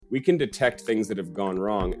we can detect things that have gone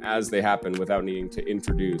wrong as they happen without needing to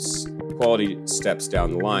introduce quality steps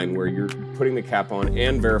down the line where you're putting the cap on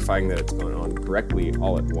and verifying that it's gone on correctly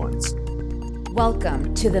all at once.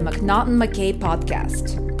 Welcome to the McNaughton McKay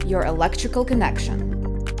podcast, your electrical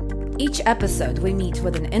connection. Each episode, we meet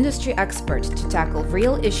with an industry expert to tackle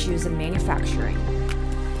real issues in manufacturing.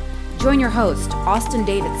 Join your host, Austin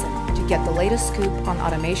Davidson, to get the latest scoop on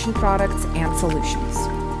automation products and solutions.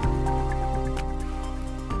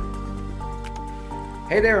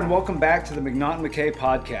 Hey there, and welcome back to the McNaughton McKay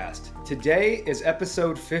podcast. Today is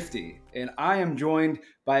episode 50, and I am joined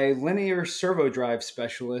by a linear servo drive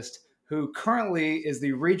specialist who currently is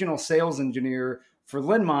the regional sales engineer for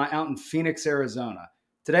Linmont out in Phoenix, Arizona.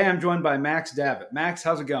 Today I'm joined by Max Davitt. Max,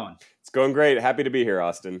 how's it going? It's going great. Happy to be here,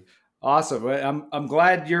 Austin. Awesome. I'm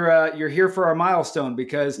glad you're here for our milestone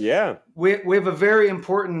because we have a very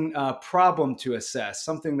important problem to assess,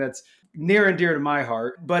 something that's near and dear to my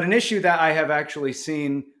heart, but an issue that I have actually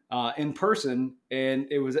seen in person, and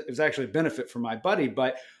it was actually a benefit for my buddy.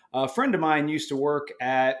 But a friend of mine used to work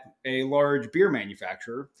at a large beer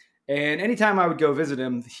manufacturer, and anytime I would go visit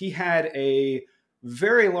him, he had a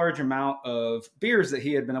very large amount of beers that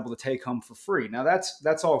he had been able to take home for free. Now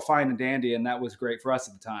that's all fine and dandy, and that was great for us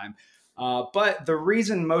at the time. But the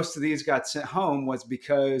reason most of these got sent home was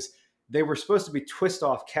because they were supposed to be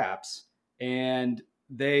twist-off caps, and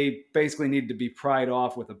they basically needed to be pried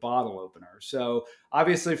off with a bottle opener. So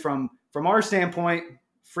obviously from our standpoint,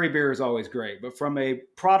 free beer is always great. But from a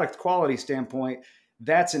product quality standpoint,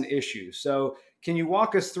 that's an issue. So can you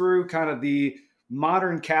walk us through kind of the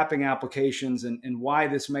modern capping applications and why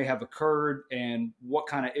this may have occurred and what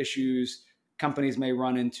kind of issues companies may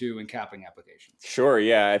run into in capping applications? Sure.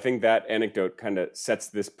 Yeah. I think that anecdote kind of sets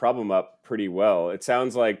this problem up pretty well. It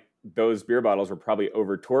sounds like those beer bottles were probably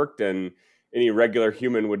over torqued, and any regular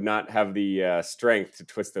human would not have the strength to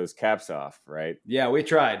twist those caps off, right? Yeah, we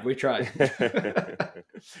tried.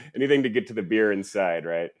 Anything to get to the beer inside,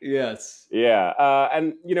 right? Yes. Yeah.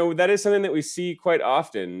 And, that is something that we see quite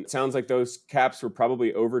often. It sounds like those caps were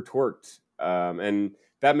probably over torqued. And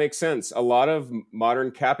that makes sense. A lot of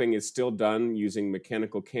modern capping is still done using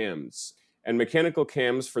mechanical cams. And mechanical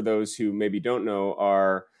cams, for those who maybe don't know,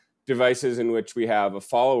 are devices in which we have a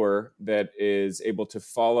follower that is able to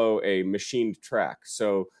follow a machined track.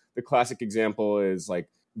 So the classic example is like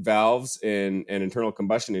valves in an internal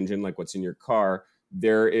combustion engine, like what's in your car.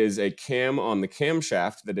 There is a cam on the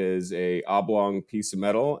camshaft that is a oblong piece of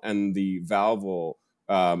metal, and the valve will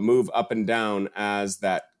move up and down as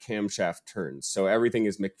that camshaft turns. So everything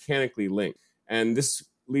is mechanically linked. And this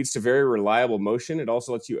leads to very reliable motion. It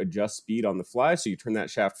also lets you adjust speed on the fly. So you turn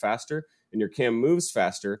that shaft faster and your cam moves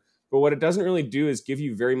faster. But what it doesn't really do is give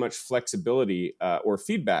you very much flexibility or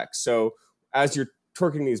feedback. So as you're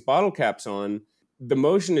torquing these bottle caps on, the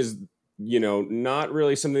motion is, not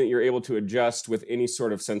really something that you're able to adjust with any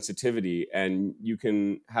sort of sensitivity. And you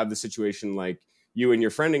can have the situation like you and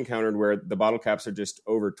your friend encountered where the bottle caps are just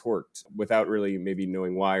over torqued without really maybe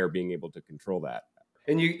knowing why or being able to control that.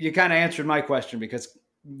 And you kind of answered my question, because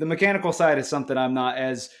the mechanical side is something I'm not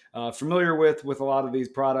as familiar with a lot of these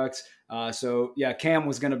products. So yeah, cam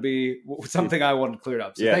was going to be something I wanted cleared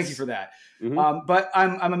up. So yes. Thank you for that. Mm-hmm. But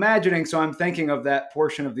I'm imagining, so I'm thinking of that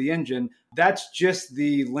portion of the engine. That's just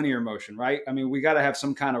the linear motion, right? I mean, we got to have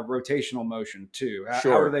some kind of rotational motion too.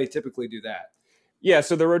 Sure. How do they typically do that? Yeah,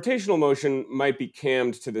 so the rotational motion might be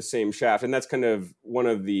cammed to the same shaft. And that's kind of one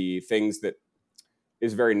of the things that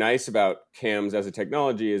is very nice about cams as a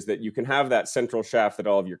technology, is that you can have that central shaft that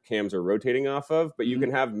all of your cams are rotating off of, but you can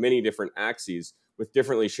have many different axes with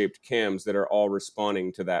differently shaped cams that are all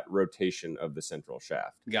responding to that rotation of the central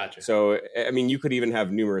shaft. Gotcha. So, I mean, you could even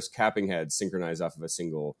have numerous capping heads synchronized off of a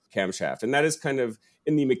single camshaft. And that is kind of,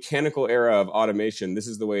 in the mechanical era of automation, this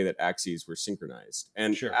is the way that axes were synchronized.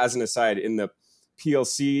 And sure. As an aside, in the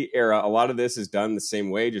PLC era, a lot of this is done the same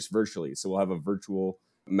way, just virtually. So we'll have a virtual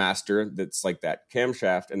master that's like that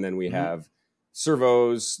camshaft, and then we have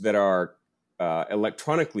servos that are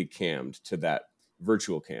electronically cammed to that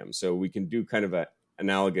virtual cam. So we can do kind of an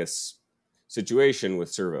analogous situation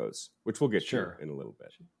with servos, which we'll get to in a little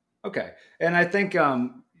bit. Okay. And I think,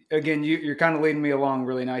 again, you're kind of leading me along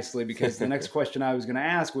really nicely, because the next question I was going to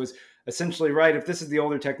ask was essentially, right, if this is the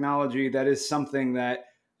older technology, that is something that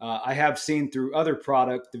I have seen through other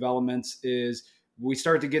product developments, is we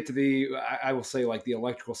start to get to I will say like the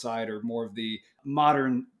electrical side, or more of the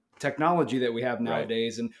modern technology that we have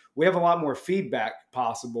nowadays. Right. And we have a lot more feedback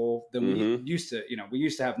possible than we used to. We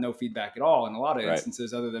used to have no feedback at all in a lot of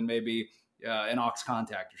instances, other than maybe an aux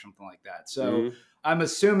contact or something like that. So I'm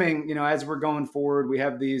assuming, as we're going forward, we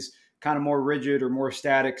have these kind of more rigid or more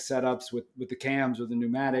static setups with the cams or the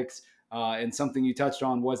pneumatics. And something you touched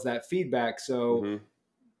on was that feedback. So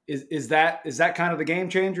is that kind of the game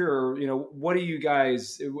changer, or, what do you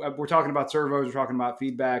guys, we're talking about servos, we're talking about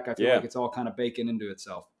feedback. I feel like it's all kind of baking into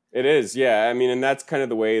itself. It is. Yeah. I mean, and that's kind of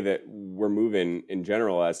the way that we're moving in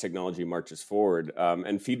general as technology marches forward.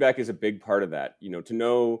 And feedback is a big part of that, to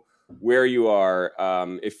know where you are.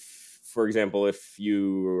 For example, if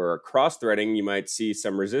you are cross-threading, you might see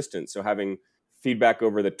some resistance. So having feedback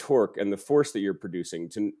over the torque and the force that you're producing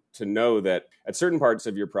to know that at certain parts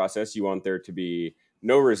of your process, you want there to be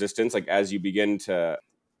no resistance, like as you begin to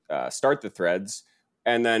start the threads.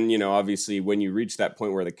 And then, obviously, when you reach that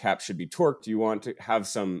point where the cap should be torqued, you want to have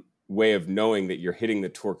some way of knowing that you're hitting the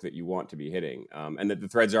torque that you want to be hitting, and that the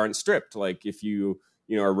threads aren't stripped. Like if you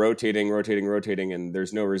are rotating, and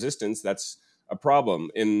there's no resistance, that's a problem.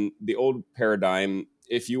 In the old paradigm,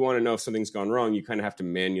 if you want to know if something's gone wrong, you kind of have to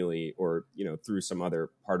manually or, through some other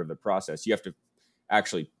part of the process, you have to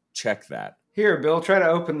actually check that. Here, Bill, try to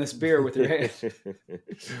open this beer with your hand.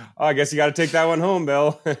 Oh, I guess you got to take that one home,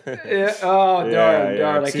 Bill. Yeah. Oh,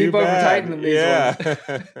 darn. I keep over tightening these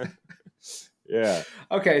ones. Yeah.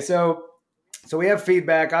 Okay. So we have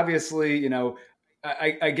feedback, obviously,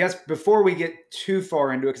 I guess before we get too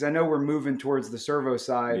far into it, because I know we're moving towards the servo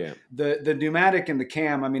side, the pneumatic and the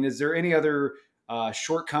cam, I mean, is there any other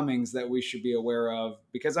shortcomings that we should be aware of?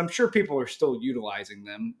 Because I'm sure people are still utilizing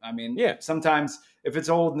them. I mean, sometimes if it's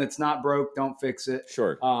old and it's not broke, don't fix it.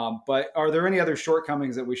 Sure. But are there any other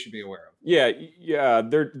shortcomings that we should be aware of? Yeah,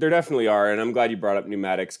 there definitely are. And I'm glad you brought up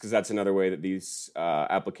pneumatics, because that's another way that these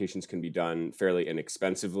applications can be done fairly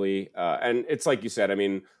inexpensively. And it's like you said, I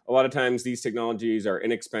mean, a lot of times these technologies are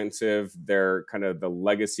inexpensive. They're kind of the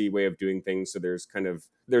legacy way of doing things. So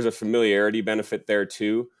there's a familiarity benefit there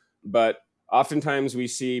too. But oftentimes we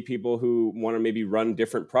see people who want to maybe run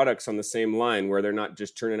different products on the same line, where they're not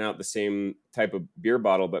just turning out the same type of beer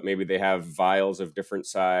bottle, but maybe they have vials of different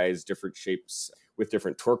size, different shapes with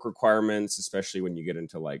different torque requirements, especially when you get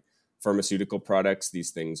into like pharmaceutical products.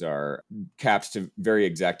 These things are capped to very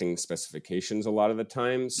exacting specifications a lot of the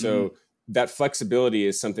time. So that flexibility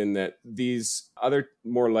is something that these other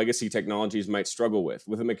more legacy technologies might struggle with.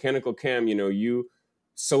 With a mechanical cam, you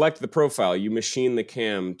select the profile, you machine the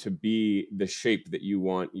cam to be the shape that you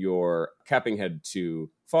want your capping head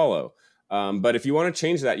to follow. But if you want to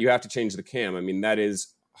change that, you have to change the cam. I mean, that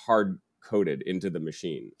is hard coded into the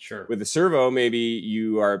machine. Sure. With the servo, maybe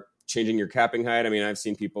you are changing your capping height. I mean, I've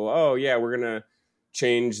seen people, we're going to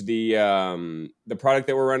change the product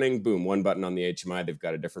that we're running. Boom, one button on the HMI. They've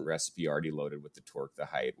got a different recipe already loaded with the torque, the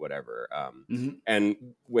height, whatever. And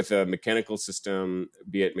with a mechanical system,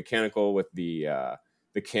 be it mechanical with the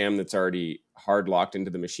cam that's already hard locked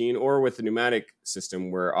into the machine, or with the pneumatic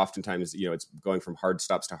system where oftentimes, it's going from hard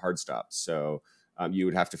stops to hard stops. So you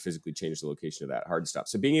would have to physically change the location of that hard stop.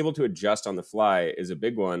 So being able to adjust on the fly is a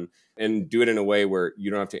big one, and do it in a way where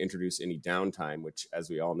you don't have to introduce any downtime, which, as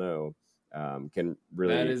we all know, can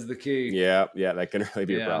really... That is the key. Yeah, that can really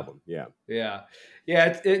be a problem. Yeah.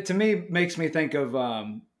 It to me makes me think of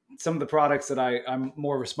some of the products that I'm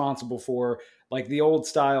more responsible for, like the old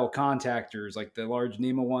style contactors, like the large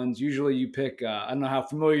NEMA ones. Usually you pick, I don't know how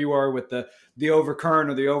familiar you are with the overcurrent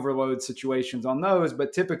or the overload situations on those,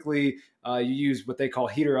 but typically you use what they call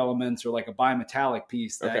heater elements, or like a bimetallic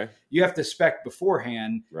piece that you have to spec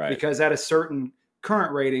beforehand, because at a certain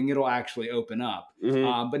current rating, it'll actually open up.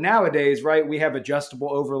 But nowadays, we have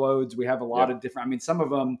adjustable overloads. We have a lot of different, I mean, some of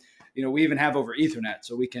them, we even have over Ethernet,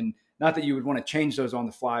 so we can, not that you would want to change those on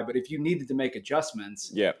the fly, but if you needed to make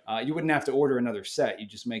adjustments, you wouldn't have to order another set. You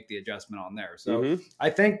just make the adjustment on there. So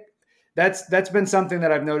I think that's been something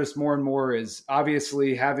that I've noticed more and more, is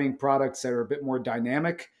obviously having products that are a bit more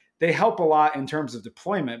dynamic. They help a lot in terms of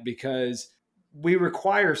deployment, because we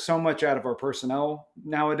require so much out of our personnel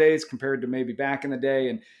nowadays compared to maybe back in the day.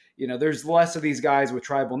 And, there's less of these guys with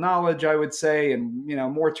tribal knowledge, I would say, and,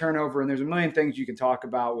 more turnover. And there's a million things you can talk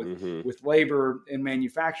about with labor in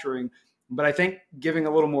manufacturing. But I think giving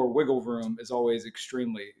a little more wiggle room is always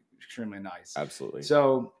extremely, extremely nice. Absolutely.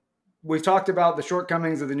 So we've talked about the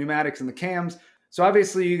shortcomings of the pneumatics and the cams. So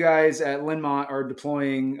obviously you guys at Linmont are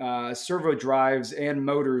deploying servo drives and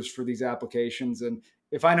motors for these applications. And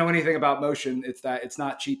if I know anything about motion, it's that it's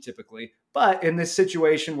not cheap typically. But in this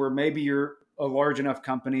situation where maybe you're a large enough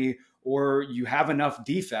company or you have enough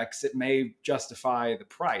defects, it may justify the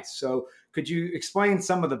price. So could you explain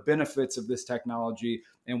some of the benefits of this technology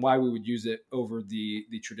and why we would use it over the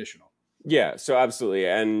traditional? Yeah, so absolutely.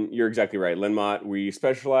 And you're exactly right. Linmot, we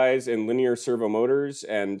specialize in linear servo motors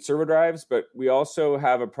and servo drives, but we also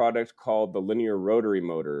have a product called the linear rotary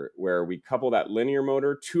motor, where we couple that linear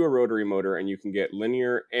motor to a rotary motor, and you can get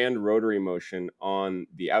linear and rotary motion on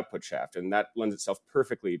the output shaft. And that lends itself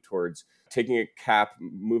perfectly towards taking a cap,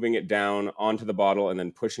 moving it down onto the bottle, and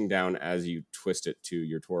then pushing down as you twist it to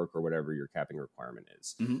your torque or whatever your capping requirement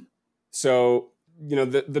is. Mm-hmm. So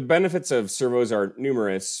the benefits of servos are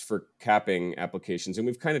numerous for capping applications, and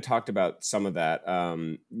we've kind of talked about some of that.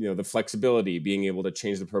 The flexibility, being able to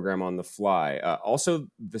change the program on the fly. Also,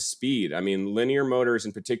 the speed. I mean, linear motors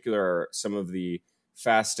in particular are some of the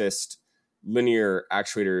fastest linear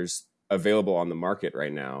actuators available on the market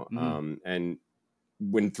right now. Mm-hmm. And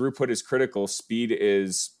when throughput is critical, speed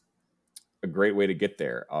is a great way to get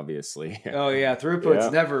there, obviously. Oh yeah,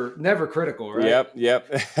 throughput's never critical, right?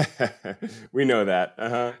 Yep. We know that.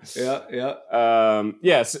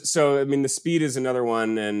 Yes. So I mean, the speed is another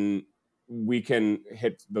one, and we can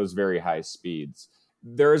hit those very high speeds.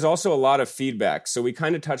 There is also a lot of feedback. So we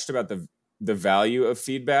kind of touched about the value of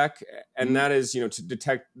feedback, and that is, to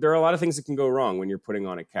detect. There are a lot of things that can go wrong when you're putting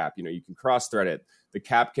on a cap. You can cross thread it. The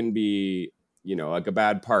cap can be like a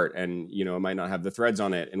bad part, and it might not have the threads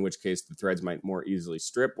on it, in which case the threads might more easily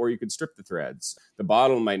strip, or you could strip the threads. The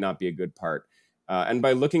bottle might not be a good part. And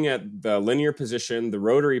by looking at the linear position, the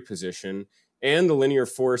rotary position, and the linear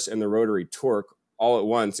force and the rotary torque all at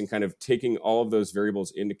once, and kind of taking all of those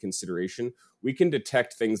variables into consideration, we can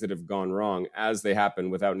detect things that have gone wrong as they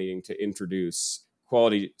happen without needing to introduce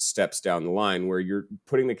quality steps down the line, where you're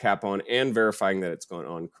putting the cap on and verifying that it's gone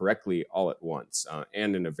on correctly all at once,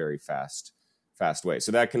 and in a very fast way.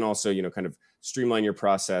 So that can also, kind of streamline your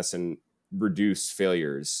process and reduce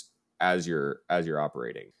failures as you're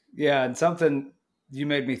operating. Yeah, and something you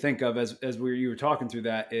made me think of as you were talking through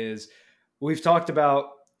that is, we've talked about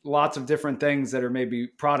lots of different things that are maybe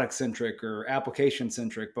product centric or application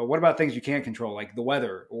centric, but what about things you can't control, like the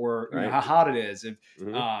weather or how hot it is?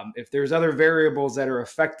 If there's other variables that are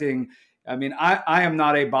affecting, I mean, I am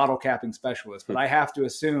not a bottle capping specialist, but I have to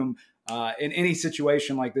assume in any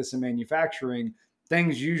situation like this in manufacturing,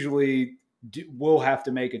 things usually will have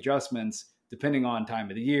to make adjustments depending on time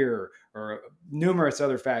of the year or numerous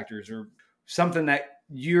other factors, or something that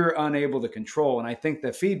you're unable to control. And I think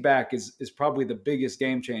the feedback is probably the biggest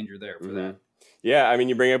game changer there for that. Yeah, I mean,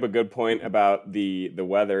 you bring up a good point about the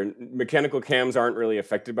weather. Mechanical cams aren't really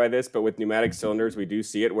affected by this, but with pneumatic cylinders, we do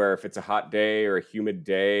see it, where if it's a hot day or a humid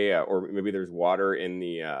day, or maybe there's water in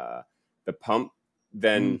the pump,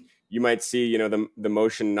 then you might see, the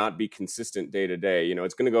motion not be consistent day to day.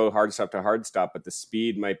 It's going to go hard stop to hard stop, but the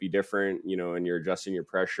speed might be different, and you're adjusting your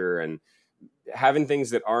pressure, and having things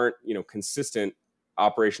that aren't, consistent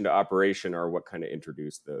operation to operation are what kind of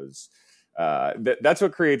introduce those. That's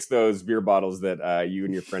what creates those beer bottles that you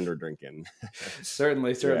and your friend are drinking.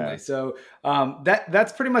 Certainly. Yeah. So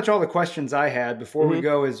that's pretty much all the questions I had. Before we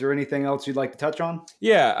go, is there anything else you'd like to touch on?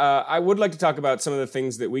 Yeah, I would like to talk about some of the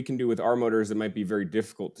things that we can do with our motors that might be very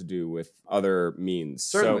difficult to do with other means.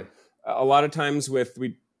 Certainly. So a lot of times with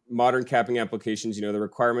modern capping applications, the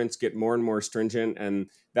requirements get more and more stringent, and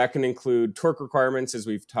that can include torque requirements, as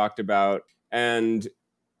we've talked about. And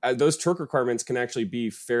those torque requirements can actually be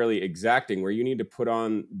fairly exacting, where you need to put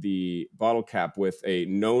on the bottle cap with a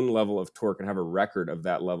known level of torque and have a record of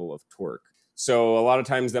that level of torque. So a lot of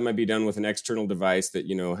times that might be done with an external device that,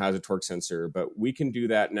 has a torque sensor, but we can do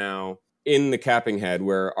that now in the capping head,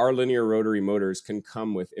 where our linear rotary motors can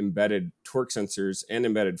come with embedded torque sensors and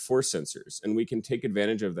embedded force sensors. And we can take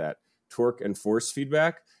advantage of that torque and force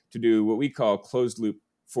feedback to do what we call closed loop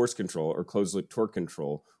force control or closed loop torque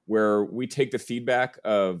control, where we take the feedback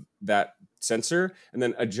of that sensor and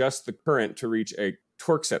then adjust the current to reach a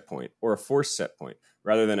torque set point or a force set point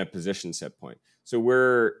rather than a position set point. So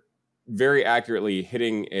we're very accurately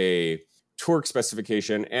hitting a torque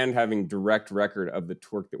specification and having direct record of the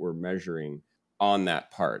torque that we're measuring on that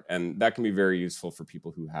part. And that can be very useful for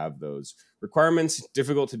people who have those requirements.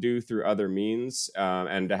 Difficult to do through other means,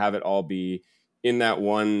 and to have it all be in that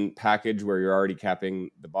one package where you're already capping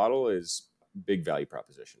the bottle is big value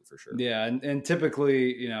proposition for sure. Yeah. And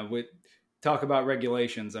typically, we talk about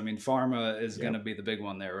regulations. I mean, pharma is going to be the big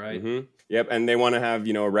one there, right? Mm-hmm. Yep. And they want to have,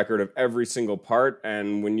 a record of every single part.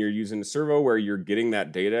 And when you're using a servo where you're getting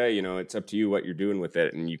that data, it's up to you what you're doing with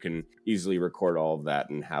it. And you can easily record all of that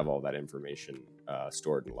and have all that information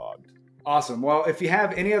stored and logged. Awesome. Well, if you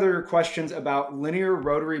have any other questions about linear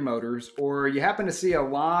rotary motors, or you happen to see a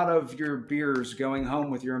lot of your beers going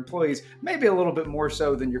home with your employees, maybe a little bit more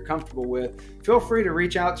so than you're comfortable with, feel free to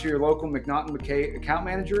reach out to your local McNaughton McKay account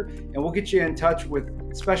manager, and we'll get you in touch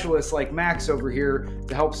with specialists like Max over here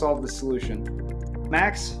to help solve the solution.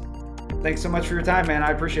 Max, thanks so much for your time, man.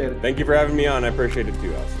 I appreciate it. Thank you for having me on. I appreciate it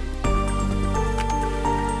too, Austin.